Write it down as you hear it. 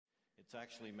It's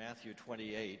actually Matthew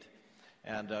 28,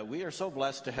 and we are so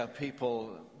blessed to have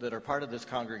people that are part of this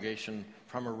congregation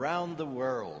from around the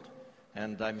world.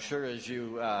 And I'm sure as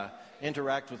you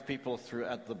interact with people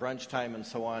at the brunch time and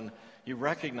so on, you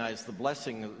recognize the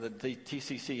blessing that the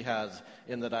TCC has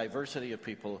in the diversity of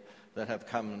people that have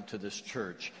come to this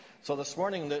church. So this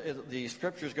morning, the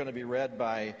scripture is going to be read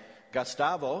by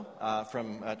Gustavo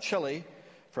from Chile,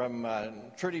 from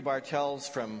Trudy Bartels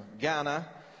from Ghana,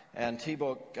 and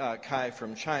Thibaut Kai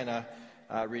from China,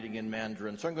 reading in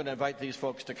Mandarin. So I'm going to invite these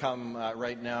folks to come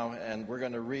right now, and we're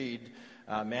going to read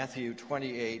Matthew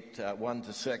 28, 1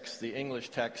 to 6. The English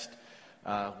text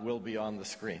will be on the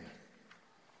screen.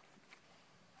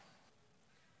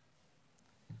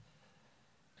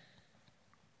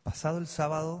 Pasado el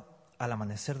sábado, al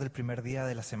amanecer del primer día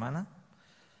de la semana,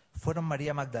 fueron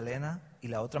María Magdalena y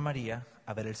la otra María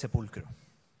a ver el sepulcro.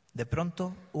 De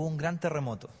pronto hubo un gran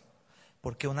terremoto,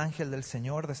 porque un ángel del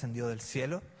Señor descendió del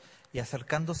cielo y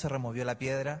acercándose removió la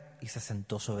piedra y se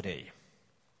sentó sobre ella.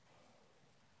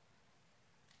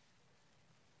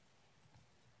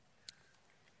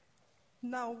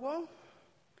 Now,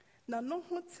 no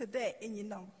today in you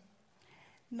know.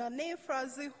 Na ne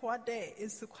frazi wade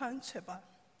is kwancheba.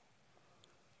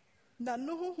 Na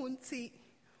no hunti,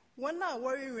 wana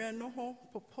worry no ho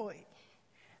popoi.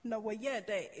 Na waye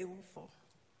de ewufo.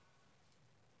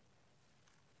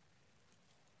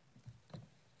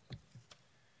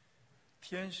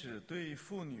 天使对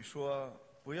妇女说：“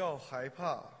不要害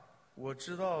怕，我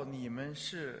知道你们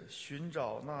是寻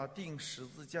找那钉十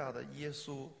字架的耶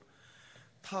稣，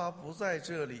他不在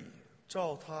这里，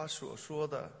照他所说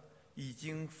的，已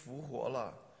经复活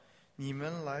了。你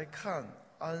们来看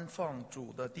安放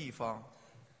主的地方。”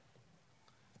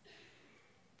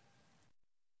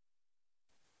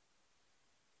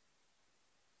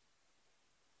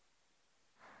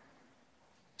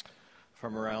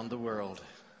 From around the world,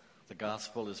 the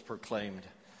gospel is proclaimed,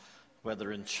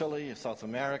 whether in Chile, South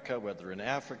America, whether in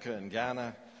Africa, in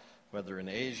Ghana, whether in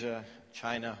Asia,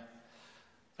 China,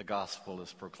 the gospel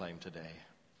is proclaimed today.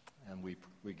 And we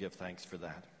give thanks for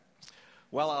that.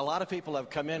 Well, a lot of people have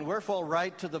come in. We're full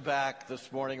right to the back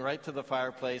this morning, right to the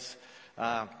fireplace.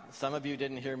 Some of you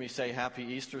didn't hear me say Happy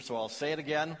Easter, so I'll say it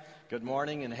again. Good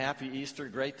morning and Happy Easter.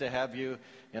 Great to have you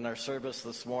in our service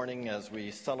this morning as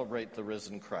we celebrate the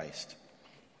risen Christ.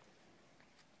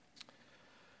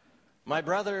 My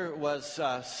brother was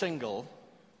single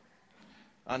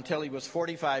until he was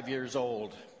 45 years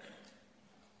old.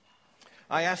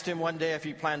 I asked him one day if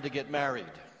he planned to get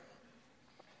married.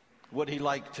 Would he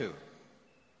like to?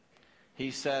 He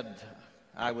said,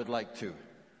 I would like to.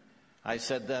 I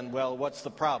said then, well, what's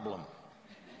the problem?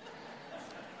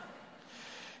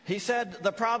 He said,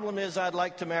 the problem is I'd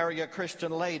like to marry a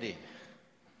Christian lady.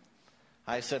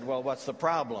 I said, well, what's the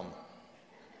problem?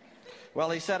 Well,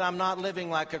 he said, I'm not living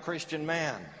like a Christian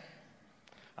man.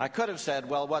 I could have said,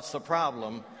 well, what's the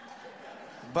problem?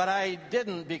 But I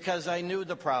didn't because I knew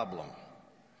the problem.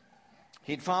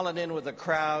 He'd fallen in with a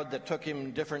crowd that took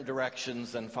him different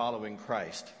directions than following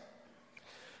Christ.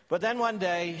 But then one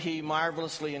day, he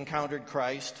marvelously encountered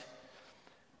Christ,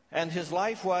 and his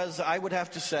life was, I would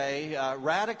have to say,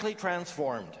 radically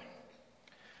transformed.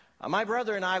 My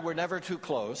brother and I were never too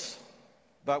close.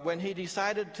 But when he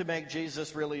decided to make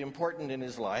Jesus really important in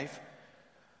his life,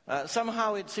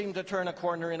 somehow it seemed to turn a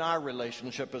corner in our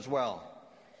relationship as well.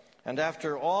 And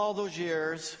after all those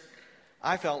years,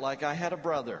 I felt like I had a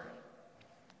brother,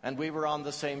 and we were on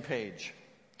the same page.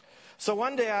 So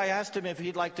one day I asked him if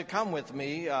he'd like to come with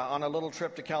me on a little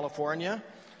trip to California,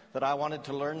 that I wanted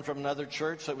to learn from another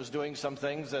church that was doing some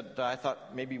things that I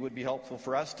thought maybe would be helpful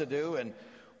for us to do, and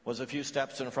was a few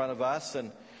steps in front of us.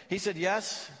 And he said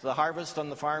yes. The harvest on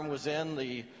the farm was in,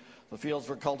 the fields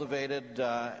were cultivated,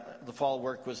 the fall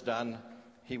work was done.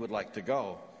 He would like to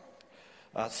go.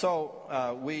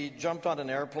 So we jumped on an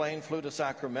airplane, flew to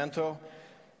Sacramento,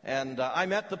 and I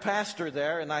met the pastor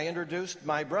there, and I introduced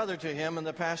my brother to him, and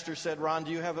the pastor said, Ron,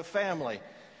 do you have a family?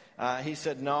 He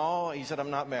said, no. He said,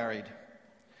 I'm not married.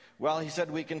 Well, he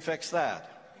said, we can fix that.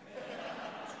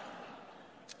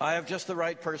 I have just the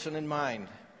right person in mind.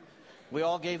 We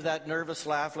all gave that nervous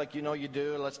laugh like you know you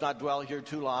do. Let's not dwell here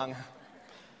too long.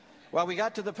 Well, we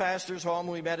got to the pastor's home.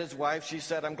 We met his wife. She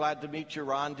said, I'm glad to meet you,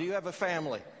 Ron. Do you have a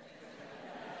family?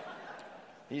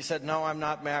 He said, no, I'm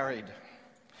not married.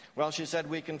 Well, she said,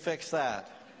 we can fix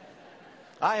that.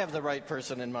 I have the right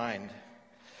person in mind.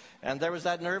 And there was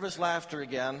that nervous laughter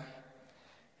again.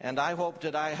 And I hoped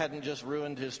that I hadn't just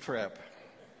ruined his trip.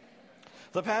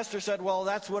 The pastor said, well,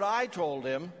 that's what I told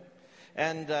him.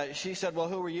 And she said, well,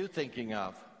 who were you thinking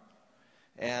of?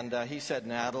 And he said,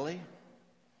 Natalie.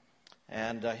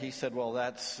 And he said, well,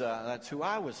 that's who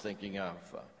I was thinking of.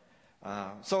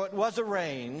 So it was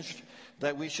arranged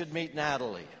that we should meet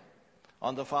Natalie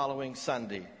on the following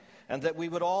Sunday, and that we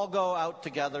would all go out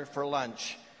together for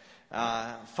lunch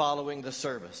following the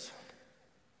service.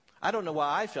 I don't know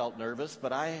why I felt nervous,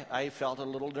 but I felt a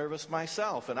little nervous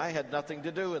myself, and I had nothing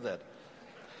to do with it.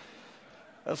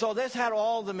 And so this had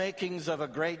all the makings of a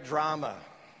great drama.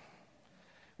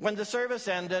 When the service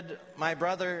ended, my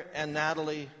brother and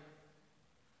Natalie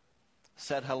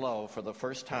said hello for the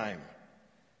first time.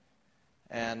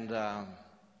 And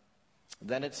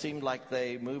then it seemed like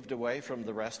they moved away from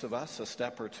the rest of us a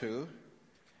step or two.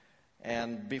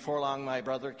 And before long, my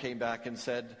brother came back and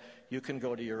said, "You can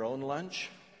go to your own lunch.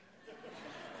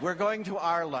 We're going to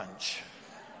our lunch."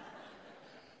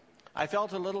 I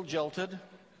felt a little jilted,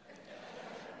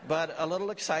 but a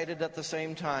little excited at the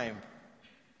same time.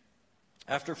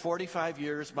 After 45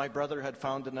 years, my brother had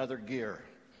found another gear.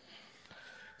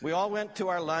 We all went to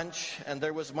our lunch, and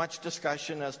there was much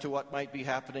discussion as to what might be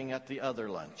happening at the other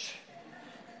lunch.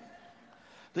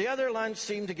 The other lunch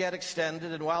seemed to get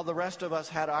extended, and while the rest of us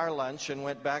had our lunch and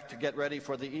went back to get ready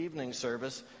for the evening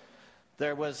service,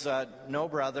 there was no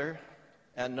brother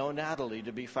and no Natalie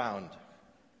to be found.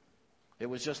 It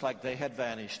was just like they had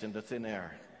vanished into thin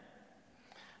air.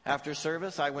 After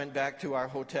service, I went back to our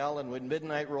hotel, and when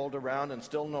midnight rolled around and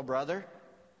still no brother,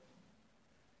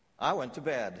 I went to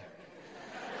bed.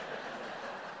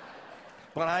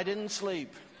 But I didn't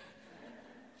sleep.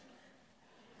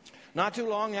 Not too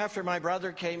long after my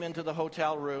brother came into the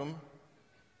hotel room,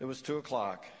 it was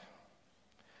 2:00.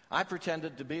 I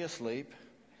pretended to be asleep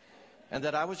and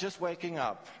that I was just waking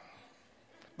up.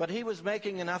 But he was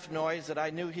making enough noise that I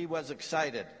knew he was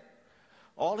excited.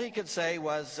 All he could say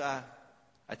was, "I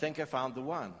think I found the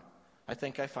one. I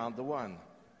think I found the one."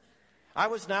 I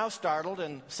was now startled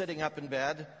and sitting up in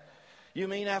bed. "You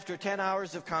mean after 10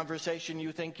 hours of conversation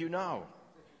you think you know?"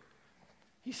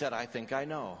 He said, "I think I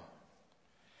know."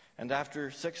 And after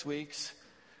 6 weeks,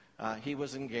 he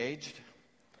was engaged.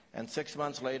 And 6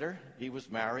 months later, he was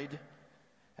married.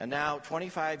 And now,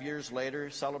 25 years later,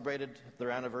 celebrated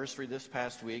their anniversary this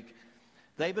past week,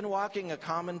 they've been walking a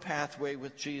common pathway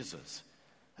with Jesus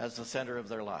as the center of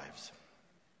their lives.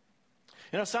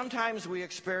 You know, sometimes we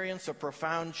experience a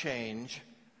profound change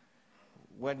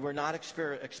when we're not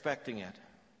expecting it.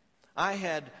 I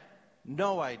had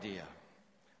no idea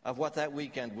of what that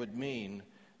weekend would mean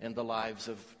in the lives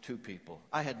of two people.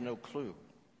 I had no clue.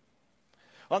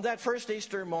 On that first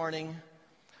Easter morning,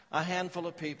 a handful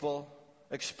of people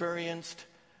experienced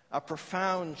a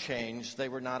profound change they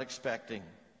were not expecting.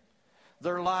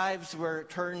 Their lives were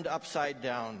turned upside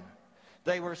down.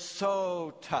 They were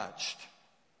so touched.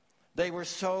 They were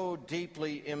so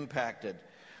deeply impacted.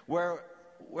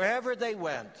 Wherever they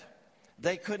went,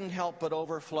 they couldn't help but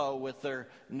overflow with their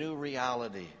new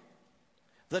reality.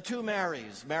 The two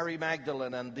Marys, Mary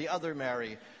Magdalene and the other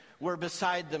Mary, were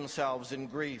beside themselves in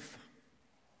grief.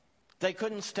 They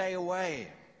couldn't stay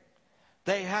away.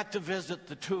 They had to visit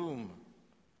the tomb.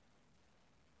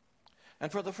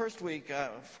 And for the first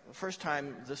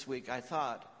time this week, I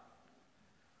thought,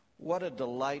 what a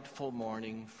delightful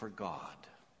morning for God.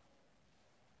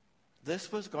 This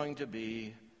was going to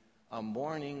be a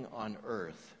morning on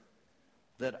earth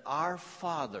that our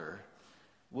Father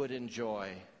would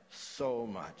enjoy so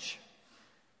much.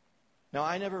 Now,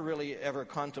 I never really ever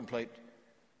contemplate,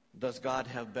 does God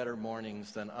have better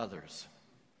mornings than others?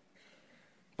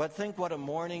 But think what a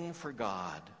morning for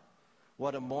God,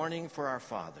 what a morning for our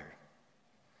Father.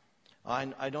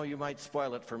 I know you might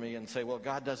spoil it for me and say, well,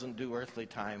 God doesn't do earthly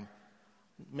time.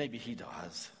 Maybe he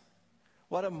does.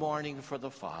 What a morning for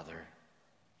the Father.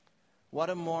 What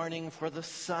a morning for the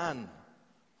Son.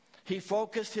 He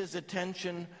focused his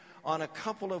attention on a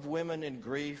couple of women in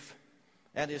grief,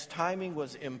 and his timing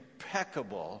was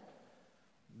impeccable,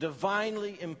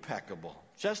 divinely impeccable.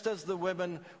 Just as the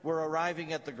women were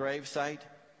arriving at the gravesite,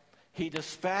 he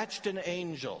dispatched an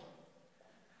angel.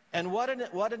 And what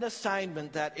an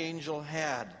assignment that angel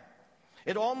had.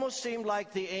 It almost seemed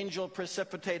like the angel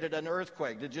precipitated an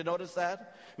earthquake. Did you notice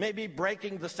that? Maybe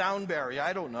breaking the sound barrier,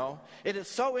 I don't know. It is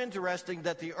so interesting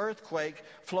that the earthquake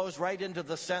flows right into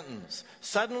the sentence.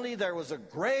 Suddenly there was a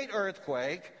great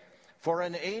earthquake, for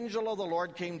an angel of the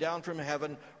Lord came down from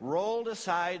heaven, rolled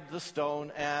aside the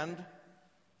stone, and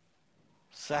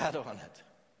sat on it.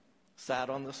 Sat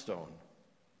on the stone.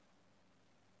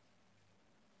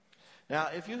 Now,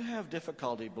 if you have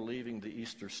difficulty believing the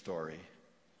Easter story,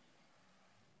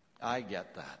 I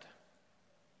get that.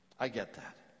 I get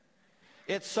that.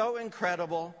 It's so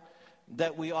incredible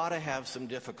that we ought to have some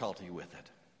difficulty with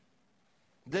it.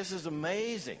 This is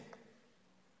amazing.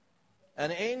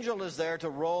 An angel is there to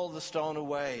roll the stone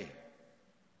away.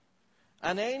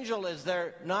 An angel is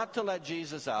there not to let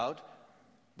Jesus out,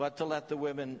 but to let the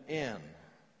women in.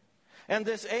 And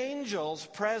this angel's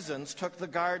presence took the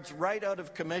guards right out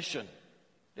of commission.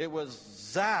 It was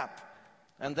zap,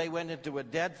 and they went into a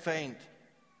dead faint.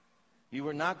 You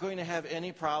were not going to have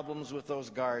any problems with those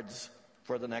guards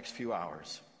for the next few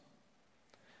hours.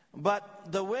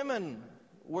 But the women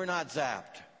were not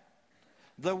zapped.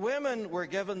 The women were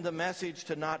given the message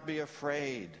to not be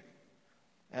afraid.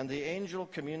 And the angel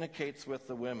communicates with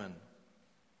the women.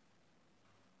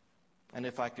 And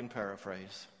if I can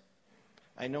paraphrase,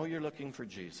 I know you're looking for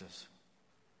Jesus.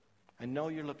 I know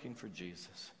you're looking for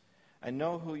Jesus. I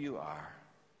know who you are.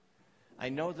 I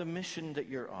know the mission that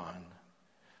you're on.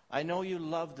 I know you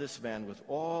love this man with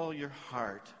all your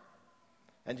heart.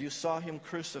 And you saw him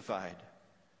crucified.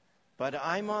 But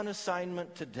I'm on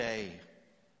assignment today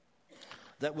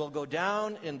that will go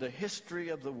down in the history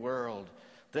of the world,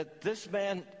 that this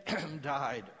man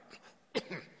died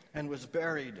and was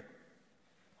buried.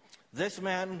 This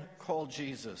man called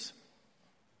Jesus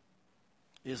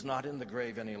is not in the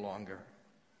grave any longer.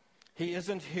 He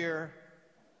isn't here.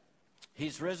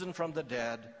 He's risen from the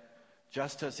dead,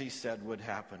 just as he said would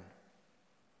happen.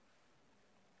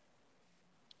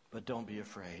 But don't be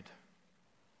afraid.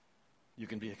 You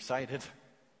can be excited,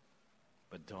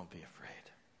 but don't be afraid.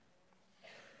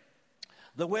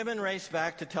 The women raced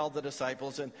back to tell the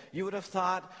disciples, and you would have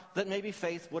thought that maybe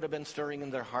faith would have been stirring in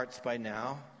their hearts by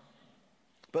now.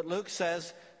 But Luke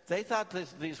says they thought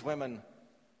these women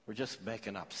were just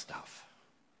making up stuff.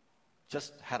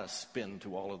 Just had a spin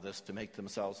to all of this to make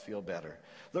themselves feel better.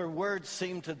 Their words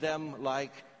seemed to them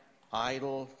like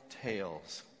idle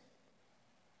tales.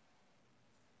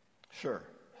 Sure.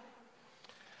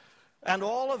 And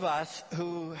all of us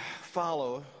who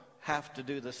follow have to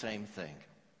do the same thing.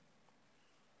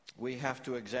 We have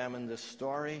to examine this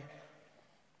story.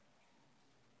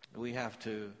 We have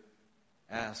to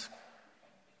ask,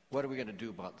 what are we going to do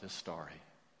about this story?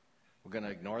 We're going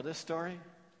to ignore this story?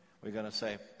 We're going to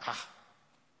say,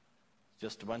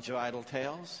 just a bunch of idle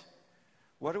tales?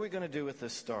 What are we going to do with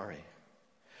this story?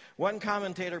 One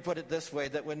commentator put it this way,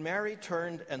 that when Mary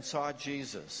turned and saw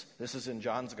Jesus, this is in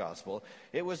John's Gospel,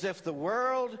 it was as if the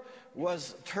world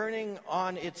was turning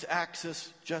on its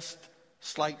axis just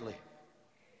slightly.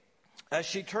 As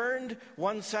she turned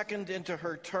 1 second into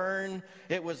her turn,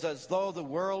 it was as though the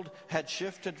world had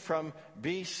shifted from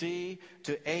BC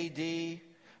to AD,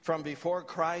 from before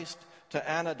Christ to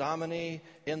Anno Domini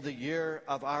in the year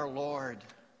of our Lord.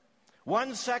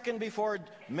 1 second before,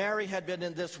 Mary had been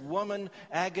in this woman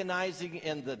agonizing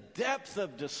in the depth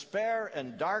of despair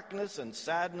and darkness and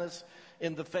sadness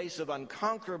in the face of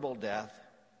unconquerable death.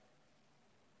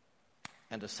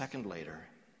 And a second later,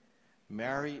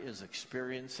 Mary is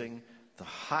experiencing the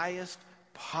highest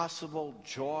possible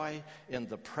joy in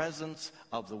the presence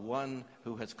of the one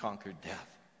who has conquered death.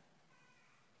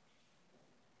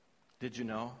 Did you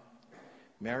know?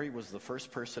 Mary was the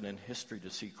first person in history to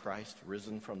see Christ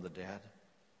risen from the dead.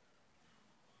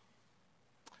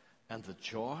 And the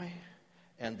joy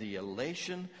and the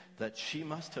elation that she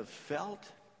must have felt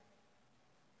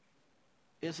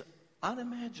is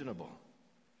unimaginable.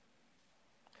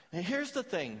 And here's the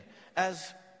thing.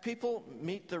 As people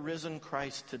meet the risen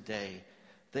Christ today,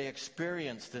 they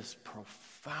experience this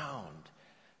profound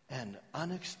and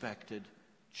unexpected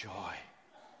joy.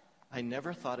 I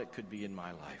never thought it could be in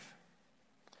my life.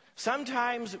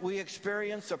 Sometimes we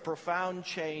experience a profound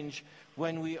change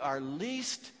when we are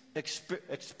least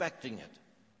expecting it.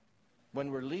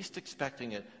 When we're least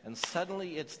expecting it, and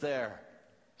suddenly it's there.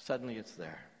 Suddenly it's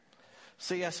there.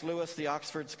 C.S. Lewis, the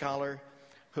Oxford scholar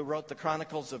who wrote the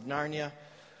Chronicles of Narnia,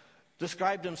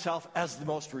 described himself as the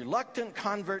most reluctant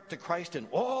convert to Christ in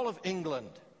all of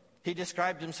England. He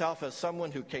described himself as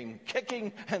someone who came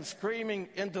kicking and screaming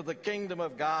into the kingdom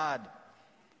of God.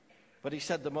 But he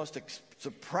said the most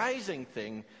surprising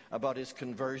thing about his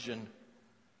conversion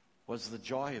was the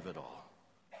joy of it all.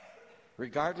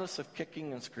 Regardless of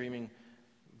kicking and screaming,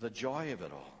 the joy of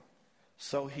it all.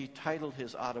 So he titled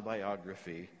his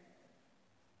autobiography,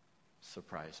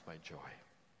 Surprised by Joy.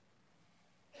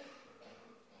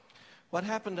 What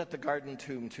happened at the Garden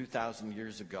Tomb 2,000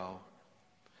 years ago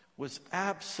was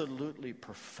absolutely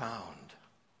profound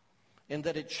in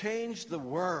that it changed the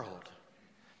world,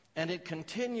 and it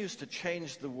continues to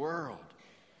change the world.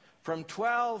 From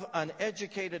 12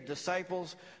 uneducated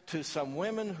disciples to some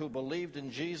women who believed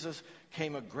in Jesus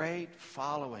came a great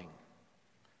following.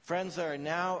 Friends, there are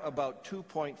now about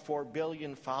 2.4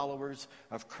 billion followers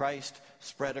of Christ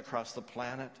spread across the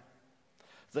planet.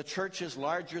 The church is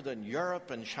larger than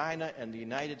Europe and China and the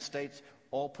United States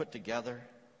all put together.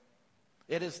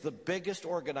 It is the biggest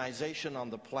organization on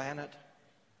the planet.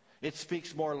 It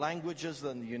speaks more languages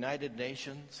than the United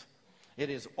Nations. It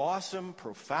is awesome,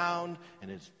 profound, and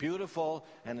it's beautiful,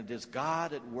 and it is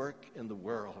God at work in the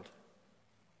world.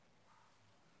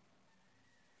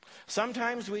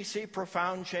 Sometimes we see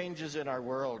profound changes in our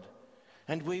world,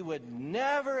 and we would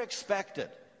never expect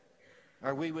it,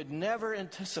 or we would never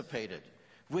anticipate it.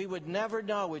 We would never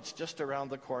know it's just around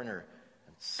the corner,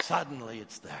 and suddenly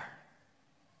it's there.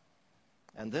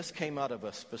 And this came out of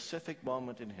a specific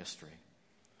moment in history.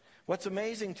 What's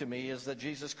amazing to me is that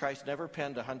Jesus Christ never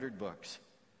penned 100 books,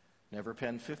 never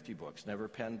penned 50 books, never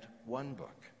penned one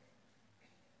book.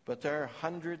 But there are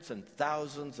hundreds and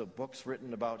thousands of books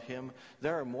written about him.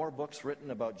 There are more books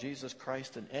written about Jesus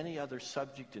Christ than any other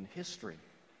subject in history.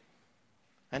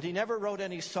 And he never wrote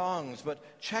any songs, but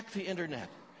check the internet,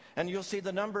 and you'll see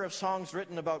the number of songs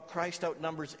written about Christ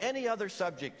outnumbers any other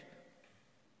subject.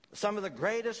 Some of the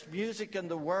greatest music in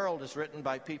the world is written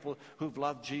by people who've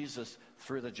loved Jesus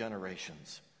through the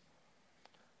generations.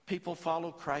 People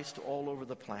follow Christ all over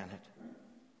the planet.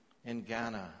 In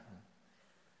Ghana,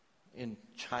 in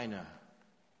China,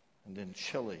 and in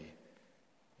Chile,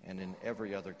 and in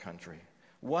every other country.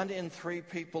 1 in 3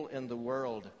 people in the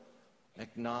world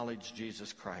acknowledge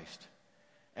Jesus Christ.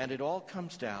 And it all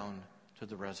comes down to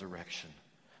the resurrection.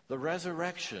 The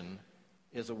resurrection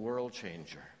is a world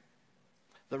changer.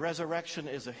 The resurrection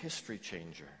is a history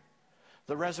changer.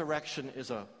 The resurrection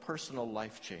is a personal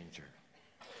life changer.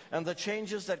 And the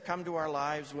changes that come to our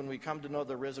lives when we come to know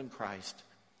the risen Christ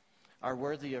are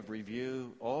worthy of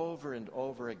review over and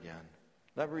over again.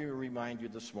 Let me remind you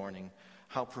this morning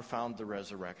how profound the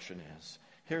resurrection is.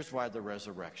 Here's why the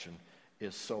resurrection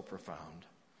is so profound.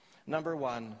 Number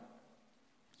one,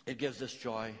 it gives us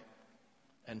joy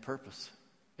and purpose.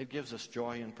 It gives us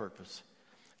joy and purpose.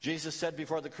 Jesus said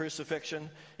before the crucifixion,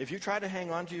 if you try to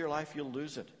hang on to your life, you'll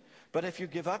lose it. But if you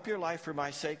give up your life for my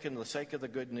sake and the sake of the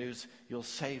good news, you'll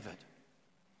save it.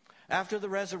 After the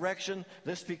resurrection,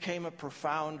 this became a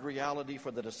profound reality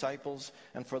for the disciples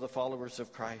and for the followers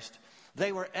of Christ.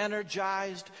 They were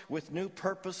energized with new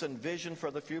purpose and vision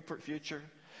for the future.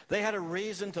 They had a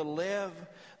reason to live.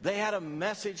 They had a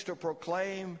message to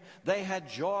proclaim. They had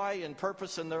joy and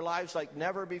purpose in their lives like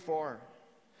never before.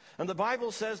 And the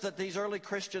Bible says that these early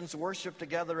Christians worshiped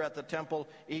together at the temple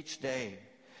each day.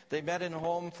 They met in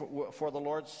home for the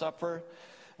Lord's Supper,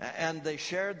 and they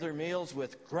shared their meals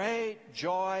with great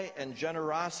joy and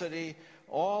generosity,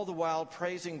 all the while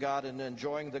praising God and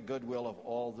enjoying the goodwill of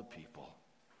all the people.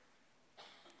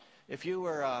 If you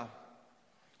were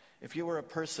a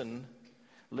person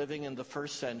living in the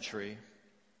first century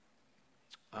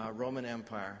Roman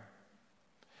Empire,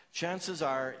 chances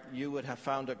are you would have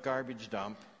found a garbage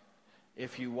dump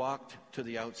if you walked to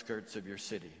the outskirts of your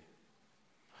city.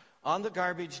 On the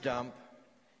garbage dump,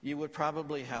 you would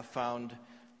probably have found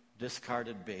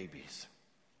discarded babies.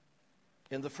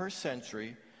 In the first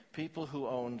century, people who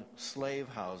owned slave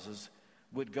houses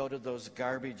would go to those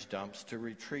garbage dumps to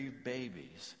retrieve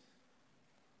babies,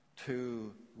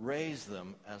 to raise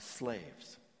them as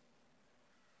slaves.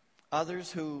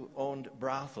 Others who owned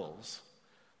brothels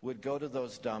would go to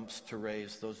those dumps to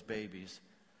raise those babies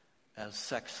as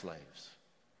sex slaves.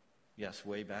 Yes,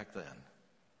 way back then.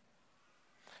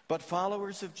 But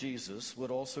followers of Jesus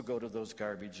would also go to those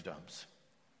garbage dumps,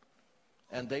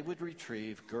 and they would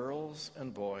retrieve girls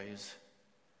and boys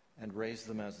and raise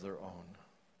them as their own.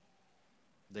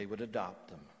 They would adopt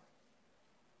them.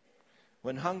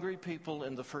 When hungry people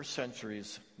in the first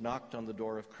centuries knocked on the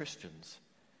door of Christians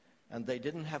and they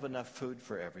didn't have enough food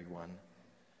for everyone,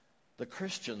 the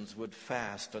Christians would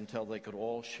fast until they could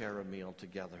all share a meal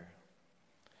together.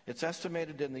 It's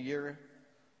estimated in the year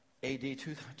AD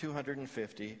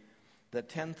 250 that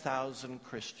 10,000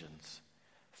 Christians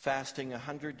fasting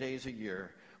 100 days a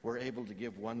year were able to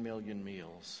give 1 million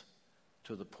meals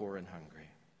to the poor and hungry.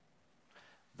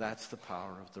 That's the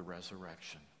power of the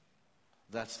resurrection.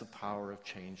 That's the power of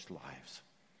changed lives.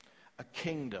 A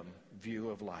kingdom view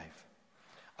of life.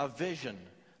 A vision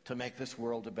to make this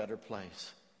world a better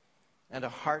place. And a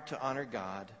heart to honor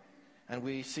God. And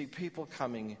we see people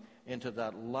coming into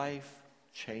that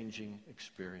life-changing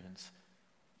experience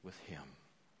with Him.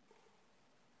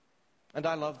 And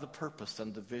I love the purpose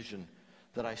and the vision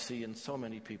that I see in so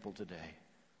many people today.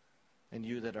 And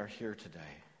you that are here today.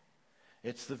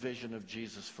 It's the vision of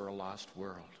Jesus for a lost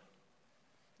world.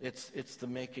 It's the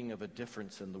making of a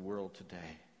difference in the world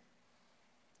today.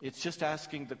 It's just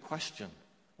asking the question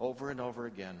over and over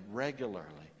again, regularly,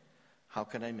 how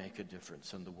can I make a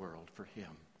difference in the world for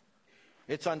Him?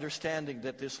 It's understanding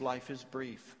that this life is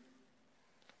brief.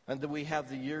 and that we have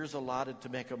the years allotted to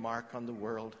make a mark on the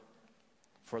world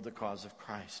for the cause of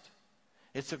Christ.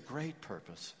 It's a great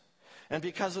purpose. And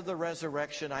because of the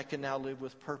resurrection, I can now live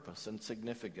with purpose and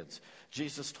significance.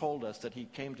 Jesus told us that he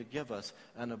came to give us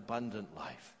an abundant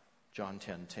life. John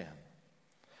 10:10.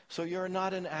 So you're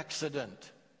not an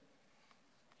accident.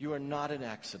 You are not an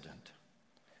accident.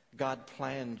 God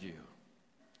planned you.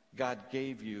 God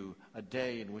gave you a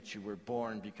day in which you were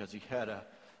born because he had a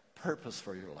purpose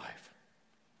for your life.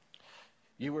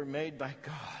 You were made by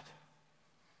God,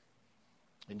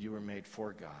 and you were made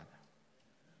for God.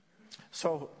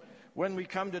 So when we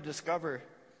come to discover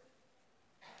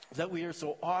that we are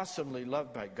so awesomely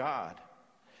loved by God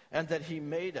and that he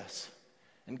made us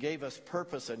and gave us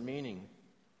purpose and meaning,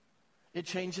 it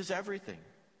changes everything.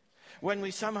 When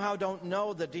we somehow don't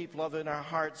know the deep love in our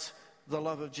hearts, the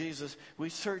love of Jesus, we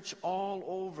search all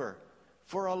over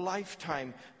for a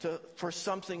lifetime for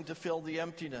something to fill the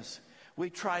emptiness. We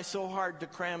try so hard to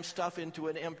cram stuff into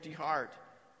an empty heart.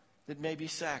 It may be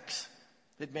sex.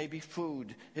 It may be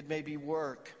food. It may be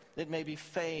work. It may be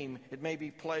fame. It may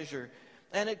be pleasure.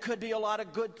 And it could be a lot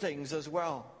of good things as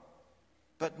well.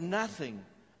 But nothing,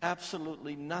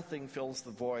 absolutely nothing fills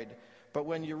the void. But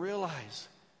when you realize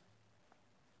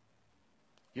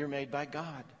you're made by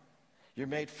God, you're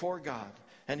made for God,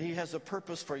 and he has a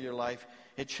purpose for your life,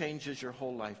 it changes your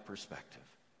whole life perspective.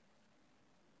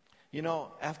 You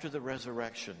know, after the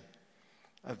resurrection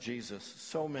of Jesus,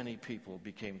 so many people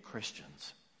became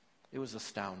Christians. It was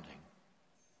astounding.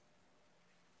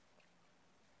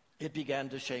 It began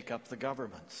to shake up the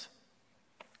governments.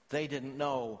 They didn't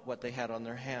know what they had on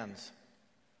their hands.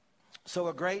 So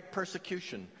a great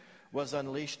persecution was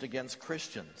unleashed against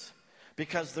Christians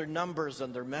because their numbers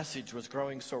and their message was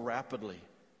growing so rapidly.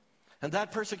 And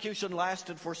that persecution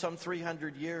lasted for some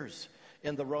 300 years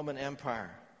in the Roman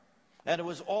Empire. And it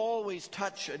was always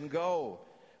touch and go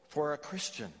for a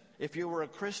Christian. If you were a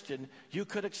Christian, you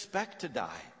could expect to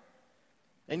die.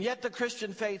 And yet the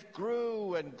Christian faith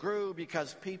grew and grew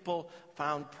because people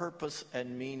found purpose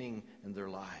and meaning in their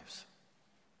lives.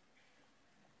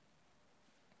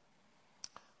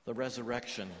 The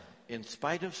resurrection, in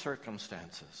spite of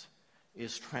circumstances,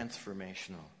 is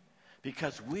transformational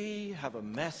because we have a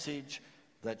message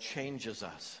that changes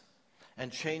us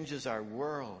and changes our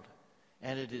world.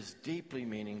 And it is deeply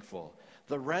meaningful.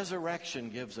 The resurrection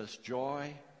gives us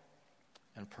joy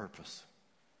and purpose.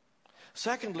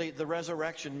 Secondly, the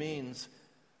resurrection means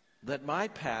that my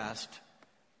past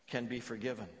can be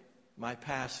forgiven. My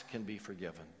past can be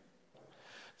forgiven.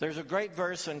 There's a great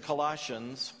verse in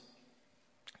Colossians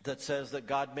that says that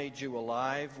God made you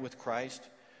alive with Christ,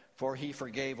 for he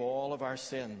forgave all of our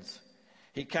sins.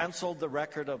 He canceled the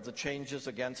record of the changes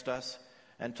against us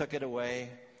and took it away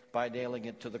by nailing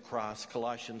it to the cross,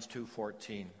 Colossians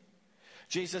 2:14.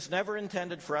 Jesus never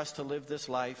intended for us to live this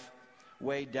life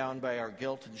weighed down by our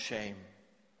guilt and shame.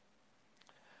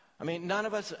 I mean, none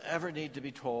of us ever need to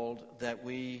be told that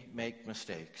we make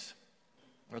mistakes,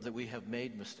 or that we have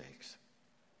made mistakes,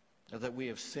 or that we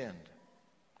have sinned,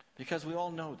 because we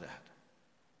all know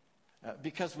that,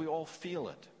 because we all feel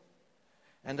it.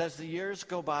 And as the years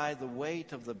go by, the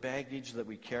weight of the baggage that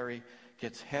we carry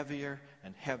gets heavier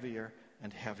and heavier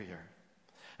and heavier.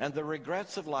 And the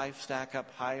regrets of life stack up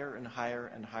higher and higher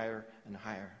and higher and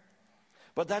higher.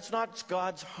 But that's not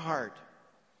God's heart,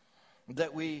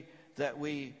 that we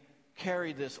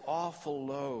carry this awful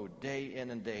load day in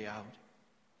and day out.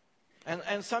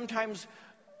 And sometimes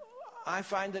I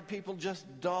find that people just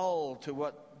dull to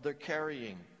what they're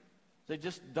carrying. They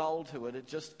just dull to it.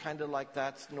 It's just kind of like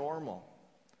that's normal.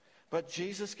 But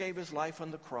Jesus gave his life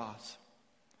on the cross.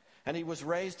 And he was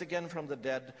raised again from the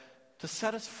dead to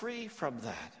set us free from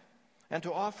that and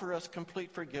to offer us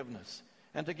complete forgiveness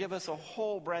and to give us a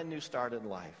whole brand new start in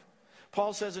life.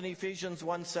 Paul says in Ephesians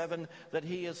 1:7 that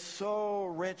he is so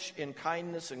rich in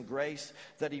kindness and grace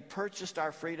that he purchased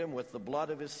our freedom with the blood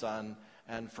of his Son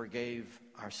and forgave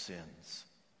our sins.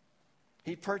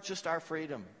 He purchased our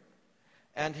freedom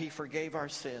and he forgave our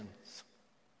sins.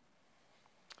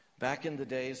 Back in the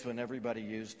days when everybody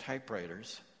used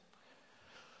typewriters,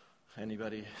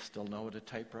 anybody still know what a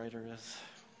typewriter is?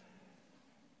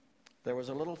 There was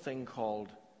a little thing called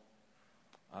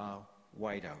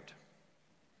whiteout.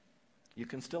 You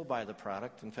can still buy the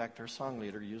product. In fact, our song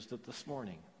leader used it this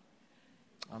morning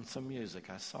on some music.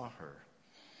 I saw her.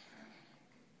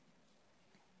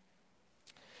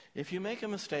 If you make a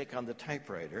mistake on the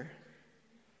typewriter,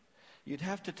 you'd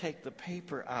have to take the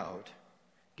paper out,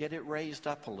 get it raised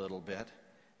up a little bit,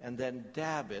 and then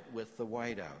dab it with the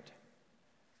whiteout.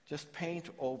 Just paint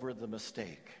over the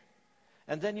mistake.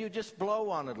 And then you just blow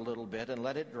on it a little bit and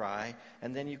let it dry,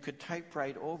 and then you could type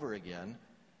right over again,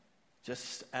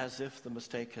 just as if the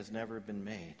mistake has never been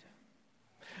made.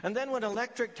 And then when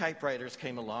electric typewriters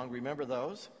came along, remember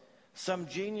those? Some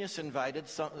genius invented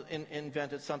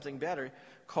something better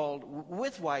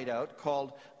with whiteout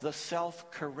called the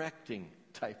self-correcting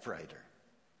typewriter.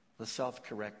 The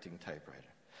self-correcting typewriter.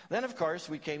 Then, of course,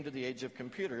 we came to the age of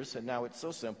computers, and now it's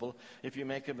so simple. If you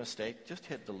make a mistake, just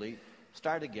hit delete,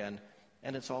 start again,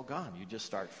 and it's all gone. You just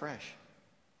start fresh.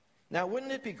 Now,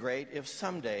 wouldn't it be great if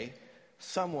someday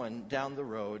someone down the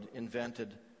road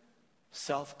invented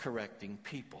self-correcting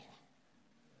people?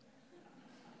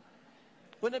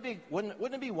 Wouldn't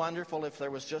it be wonderful if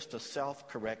there was just a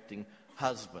self-correcting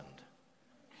husband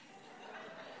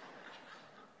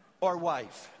or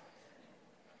wife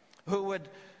who would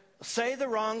say the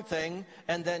wrong thing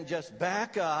and then just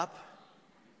back up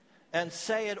and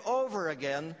say it over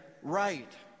again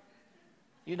right?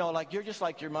 You know, like you're just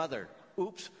like your mother.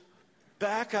 Oops,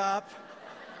 back up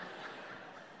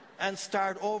and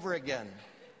start over again.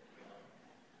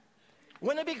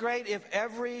 Wouldn't it be great if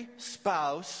every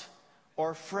spouse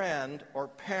or friend or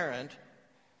parent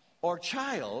or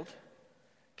child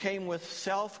came with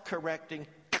self-correcting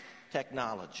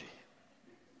technology?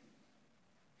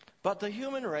 But the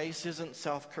human race isn't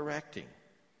self-correcting.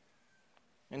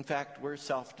 In fact, we're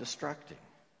self-destructing.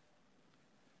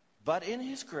 But in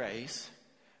His grace,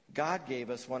 God gave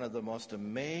us one of the most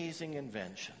amazing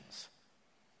inventions,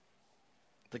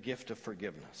 the gift of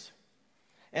forgiveness.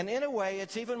 And in a way,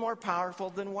 it's even more powerful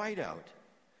than whiteout.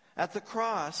 At the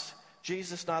cross,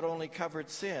 Jesus not only covered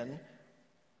sin,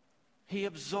 He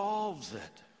absolves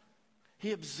it.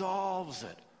 He absolves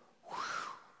it. Whew.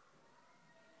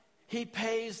 He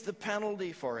pays the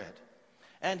penalty for it.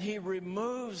 And He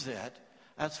removes it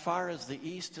as far as the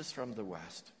east is from the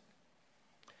west.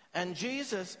 And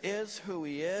Jesus is who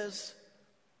He is,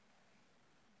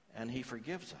 and He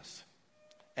forgives us.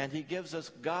 And He gives us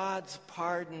God's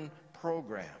pardon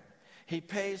program. He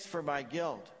pays for my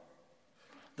guilt.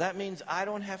 That means I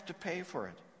don't have to pay for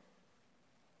it.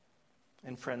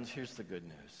 And friends, here's the good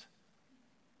news.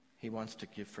 He wants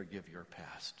to forgive your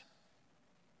past.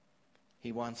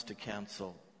 He wants to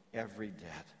cancel every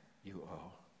debt you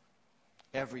owe.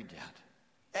 Every debt.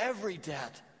 Every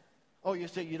debt. Oh, you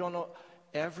say you don't know?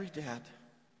 Every debt.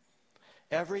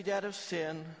 Every debt of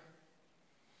sin.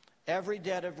 Every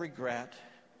debt of regret.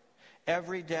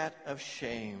 Every debt of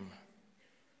shame.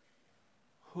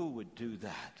 Who would do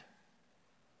that?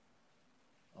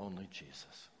 Only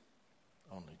Jesus.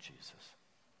 Only Jesus.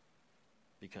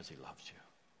 Because He loves you.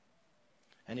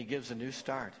 And He gives a new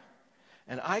start.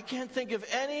 And I can't think of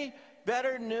any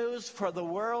better news for the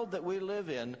world that we live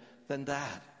in than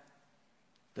that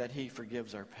He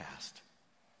forgives our past.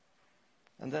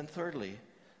 And then thirdly,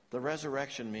 the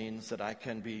resurrection means that I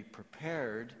can be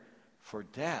prepared for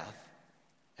death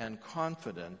and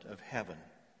confident of heaven.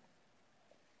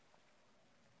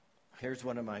 Here's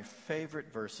one of my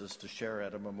favorite verses to share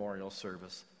at a memorial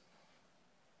service.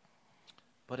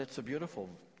 But it's a beautiful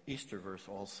Easter verse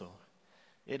also.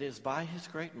 It is by His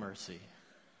great mercy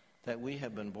that we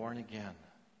have been born again,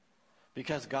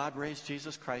 because God raised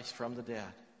Jesus Christ from the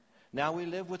dead. Now we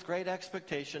live with great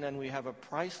expectation, and we have a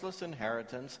priceless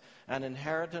inheritance, an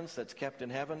inheritance that's kept in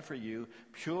heaven for you,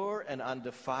 pure and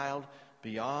undefiled,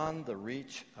 beyond the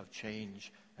reach of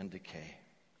change and decay.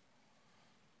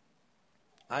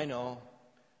 I know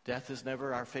death is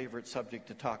never our favorite subject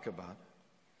to talk about.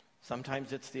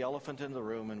 Sometimes it's the elephant in the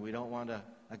room, and we don't want to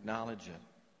acknowledge it.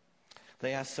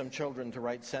 They asked some children to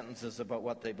write sentences about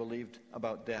what they believed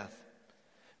about death.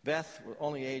 Beth,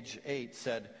 only age 8,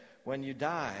 said, "When you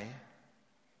die,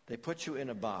 they put you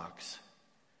in a box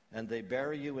and they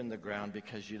bury you in the ground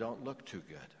because you don't look too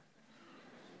good."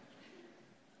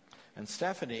 And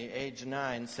Stephanie, age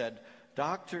 9, said,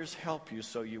 "Doctors help you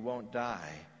so you won't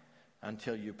die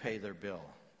until you pay their bill."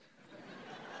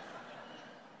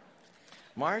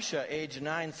 Marcia, age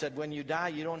 9, said, "When you die,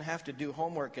 you don't have to do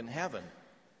homework in heaven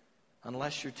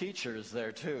unless your teacher is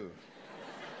there too."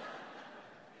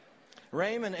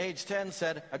 Raymond, age 10,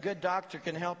 said, "A good doctor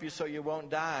can help you so you won't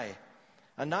die.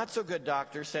 A not-so-good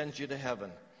doctor sends you to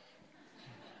heaven."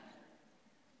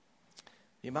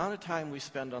 The amount of time we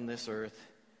spend on this earth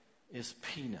is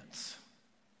peanuts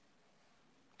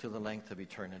to the length of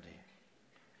eternity.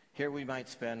 Here we might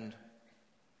spend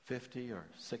 50 or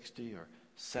 60 or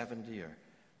 70 or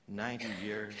 90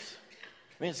 years.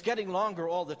 I mean, it's getting longer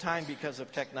all the time because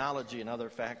of technology and other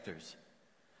factors.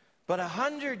 But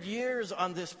 100 years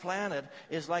on this planet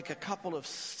is like a couple of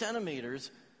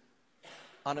centimeters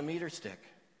on a meter stick.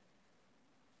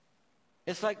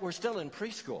 It's like we're still in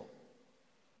preschool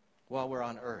while we're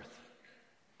on earth.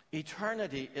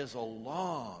 Eternity is a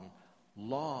long,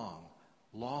 long,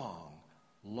 long,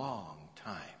 long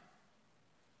time.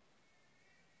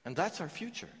 And that's our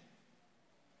future.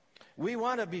 We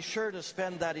want to be sure to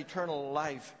spend that eternal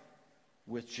life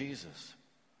with Jesus.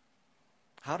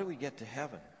 How do we get to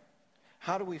heaven?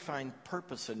 How do we find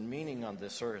purpose and meaning on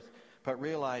this earth, but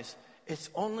realize it's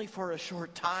only for a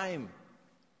short time?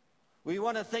 We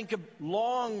want to think of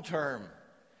long term.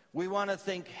 We want to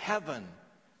think heaven.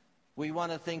 We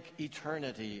want to think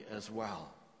eternity as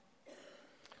well.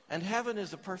 And heaven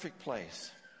is a perfect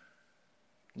place.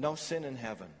 No sin in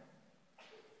heaven.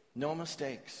 No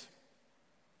mistakes.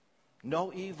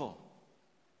 No evil.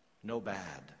 No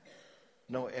bad.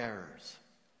 No errors.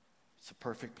 It's a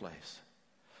perfect place.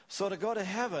 So to go to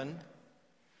heaven,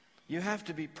 you have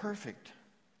to be perfect.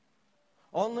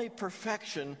 Only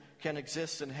perfection can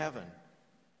exist in heaven.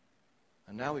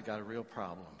 And now we got a real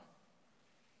problem.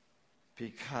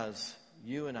 Because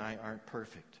you and I aren't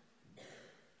perfect.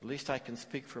 At least I can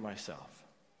speak for myself.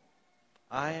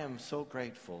 I am so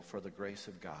grateful for the grace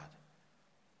of God.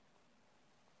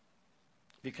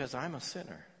 Because I'm a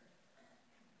sinner.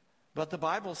 But the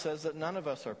Bible says that none of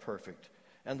us are perfect.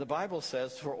 And the Bible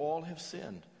says, for all have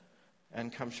sinned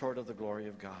and come short of the glory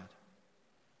of God.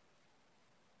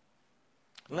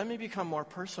 Let me become more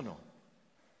personal.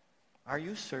 Are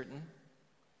you certain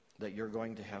that you're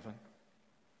going to heaven?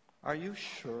 Are you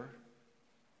sure?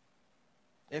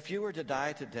 If you were to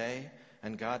die today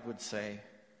and God would say,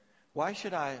 why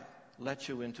should I let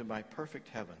you into my perfect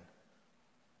heaven?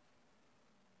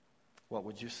 What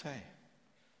would you say?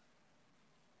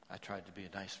 I tried to be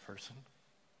a nice person.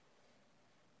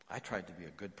 I tried to be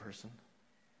a good person.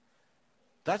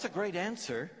 That's a great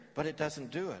answer, but it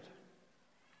doesn't do it.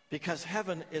 Because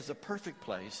heaven is a perfect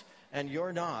place, and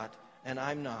you're not, and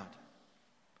I'm not.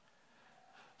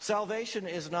 Salvation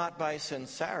is not by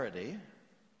sincerity,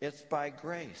 it's by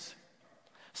grace.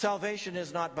 Salvation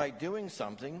is not by doing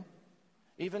something.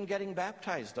 Even getting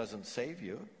baptized doesn't save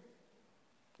you.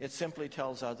 It simply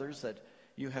tells others that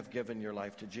you have given your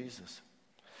life to Jesus.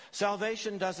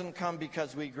 Salvation doesn't come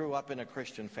because we grew up in a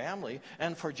Christian family,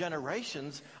 and for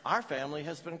generations, our family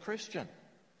has been Christian.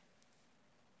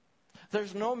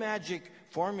 There's no magic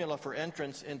formula for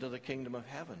entrance into the kingdom of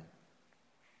heaven.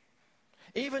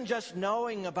 Even just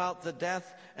knowing about the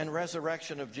death and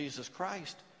resurrection of Jesus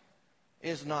Christ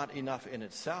is not enough in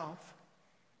itself.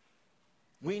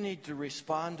 We need to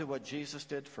respond to what Jesus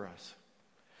did for us.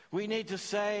 We need to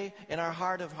say in our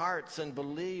heart of hearts and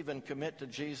believe and commit to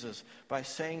Jesus by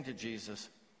saying to Jesus,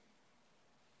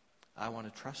 I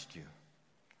want to trust you.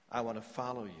 I want to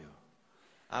follow you.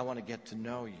 I want to get to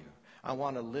know you. I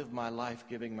want to live my life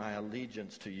giving my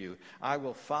allegiance to you. I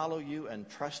will follow you and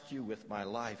trust you with my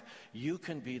life. You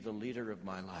can be the leader of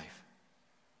my life.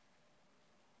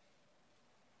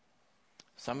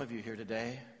 Some of you here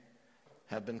today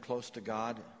have been close to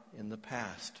God in the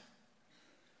past.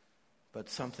 But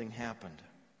something happened.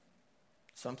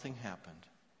 Something happened.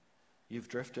 You've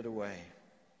drifted away.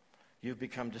 You've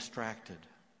become distracted.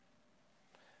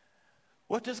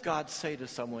 What does God say to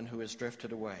someone who has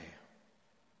drifted away?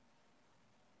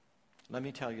 Let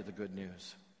me tell you the good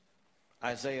news.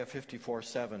 Isaiah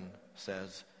 54:7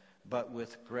 says, but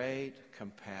with great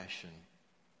compassion,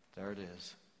 there it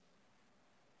is,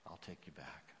 I'll take you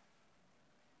back.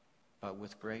 But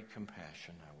with great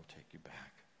compassion, I will take you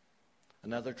back.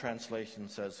 Another translation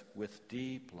says, with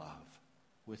deep love,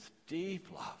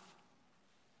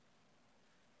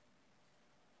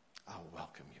 I'll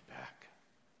welcome you back.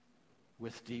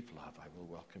 With deep love, I will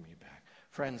welcome you back.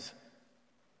 Friends,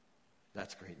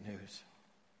 that's great news.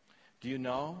 Do you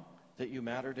know that you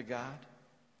matter to God?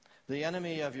 The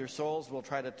enemy of your souls will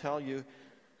try to tell you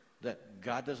that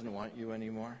God doesn't want you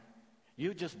anymore.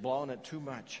 You've just blown it too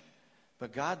much.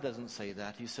 But God doesn't say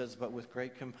that. He says, but with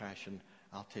great compassion,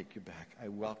 I'll take you back. I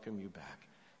welcome you back.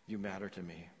 You matter to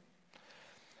me.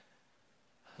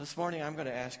 This morning, I'm going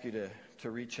to ask you to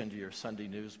reach into your Sunday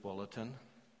news bulletin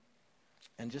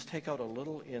and just take out a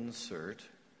little insert.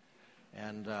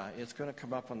 And it's going to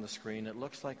come up on the screen. It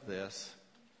looks like this.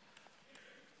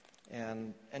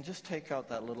 And just take out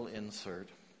that little insert.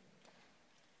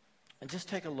 And just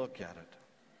take a look at it.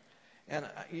 And,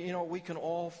 we can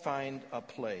all find a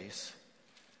place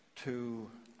to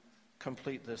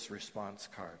complete this response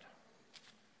card.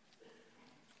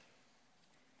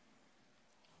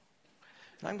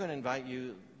 And I'm going to invite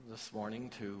you this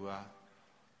morning to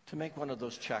make one of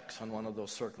those checks on one of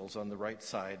those circles on the right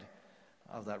side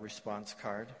of that response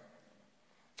card.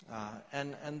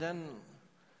 And then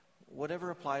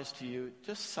whatever applies to you,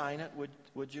 just sign it,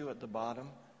 would you, at the bottom,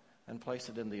 and place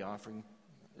it in the offering.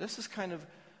 This is kind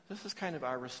of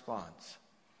our response.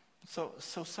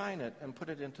 So sign it and put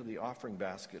it into the offering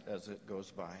basket as it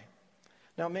goes by.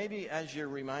 Now, maybe as you're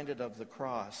reminded of the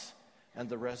cross and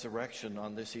the resurrection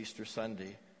on this Easter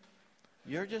Sunday,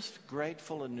 you're just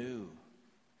grateful anew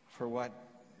for what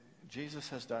Jesus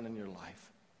has done in your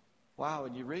life. Wow,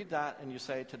 and you read that and you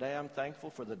say, today I'm thankful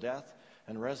for the death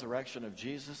and resurrection of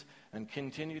Jesus and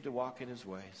continue to walk in his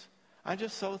ways. I'm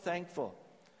just so thankful.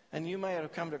 And you may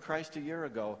have come to Christ a year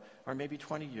ago or maybe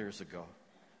 20 years ago.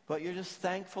 But you're just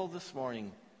thankful this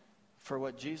morning for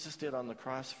what Jesus did on the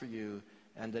cross for you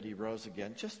and that he rose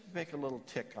again. Just make a little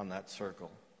tick on that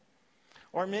circle.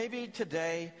 Or maybe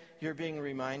today you're being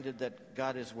reminded that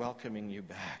God is welcoming you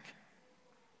back.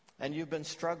 And you've been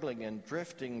struggling and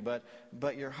drifting,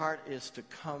 but your heart is to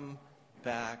come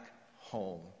back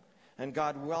home. And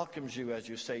God welcomes you as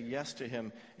you say yes to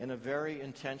him in a very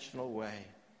intentional way.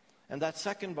 And that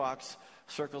second box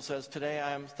circle says, today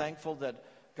I am thankful that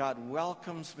God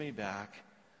welcomes me back.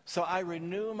 So I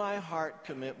renew my heart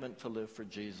commitment to live for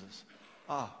Jesus.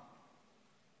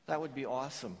 That would be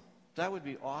awesome. That would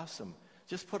be awesome.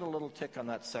 Just put a little tick on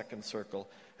that second circle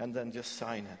and then just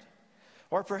sign it.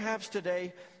 Or perhaps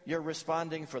today you're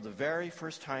responding for the very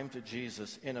first time to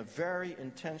Jesus in a very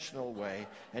intentional way.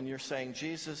 And you're saying,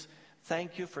 Jesus,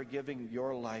 thank you for giving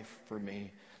your life for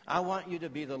me. I want you to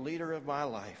be the leader of my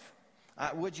life.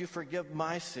 Would you forgive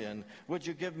my sin? Would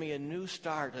you give me a new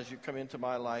start as you come into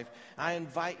my life? I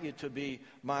invite you to be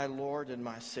my Lord and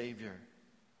my Savior.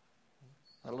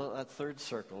 That third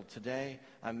circle, today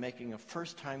I'm making a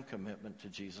first-time commitment to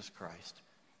Jesus Christ.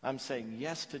 I'm saying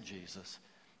yes to Jesus,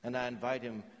 and I invite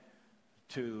him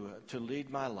to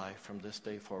lead my life from this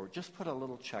day forward. Just put a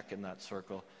little check in that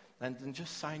circle, and then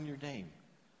just sign your name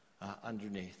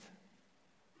underneath.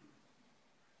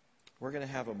 We're going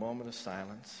to have a moment of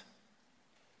silence.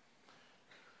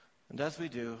 And as we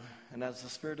do, and as the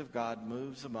Spirit of God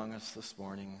moves among us this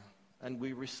morning, and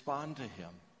we respond to him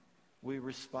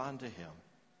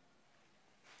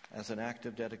as an act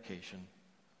of dedication,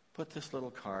 put this little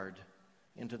card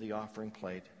into the offering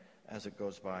plate as it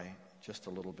goes by just a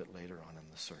little bit later on in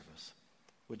the service.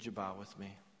 Would you bow with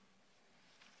me?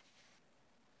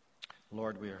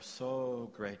 Lord, we are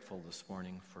so grateful this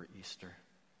morning for Easter,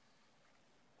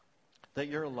 that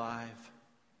you're alive,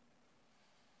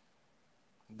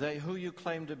 that who you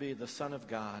claim to be, the Son of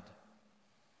God,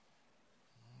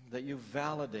 that you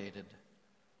validated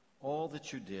all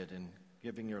that you did in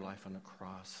giving your life on the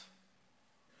cross,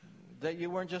 that you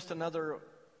weren't just another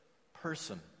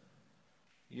person.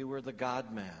 You were the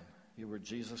God-man. You were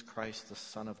Jesus Christ, the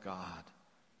Son of God,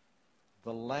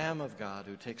 the Lamb of God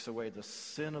who takes away the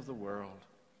sin of the world.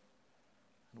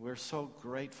 And we're so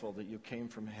grateful that you came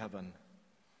from heaven.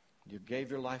 You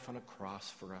gave your life on a cross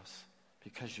for us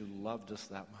because you loved us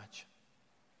that much.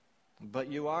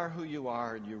 But you are who you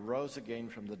are, and you rose again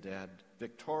from the dead,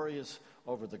 victorious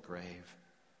over the grave.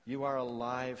 You are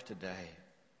alive today.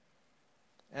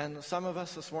 And some of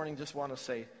us this morning just want to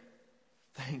say,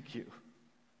 thank you.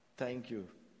 Thank you.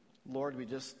 Lord, we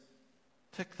just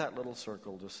tick that little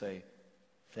circle to say,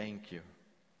 thank you.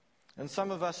 And some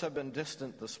of us have been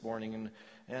distant this morning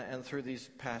and through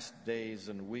these past days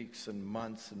and weeks and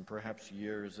months and perhaps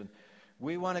years. And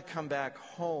we want to come back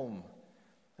home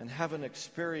and have an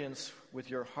experience with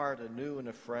your heart anew and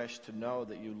afresh to know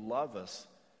that you love us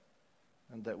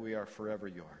and that we are forever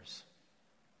yours.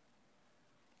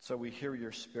 So we hear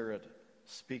your Spirit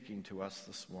speaking to us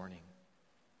this morning.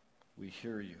 We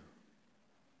hear you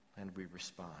and we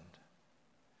respond.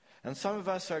 And some of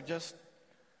us are just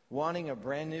wanting a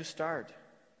brand new start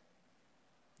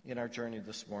in our journey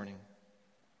this morning.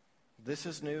 This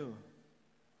is new.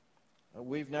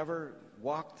 We've never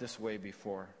walked this way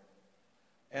before.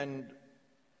 And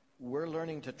we're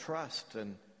learning to trust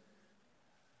and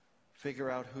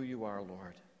figure out who you are,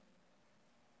 Lord.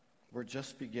 We're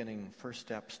just beginning first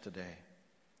steps today.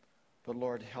 But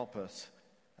Lord, help us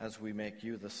as we make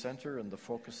you the center and the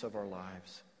focus of our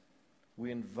lives. We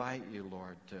invite you,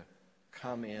 Lord, to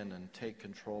come in and take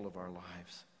control of our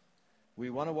lives. We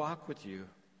want to walk with you.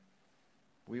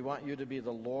 We want you to be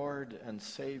the Lord and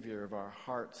Savior of our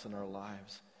hearts and our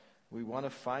lives. We want to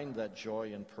find that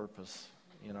joy and purpose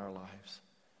in our lives.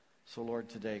 So, Lord,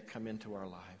 today, come into our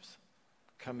lives.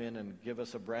 Come in and give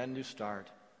us a brand new start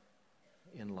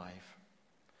in life.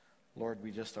 Lord,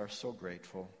 we just are so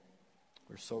grateful.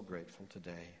 We're so grateful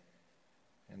today.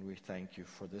 And we thank you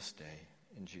for this day.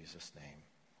 In Jesus' name,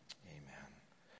 amen.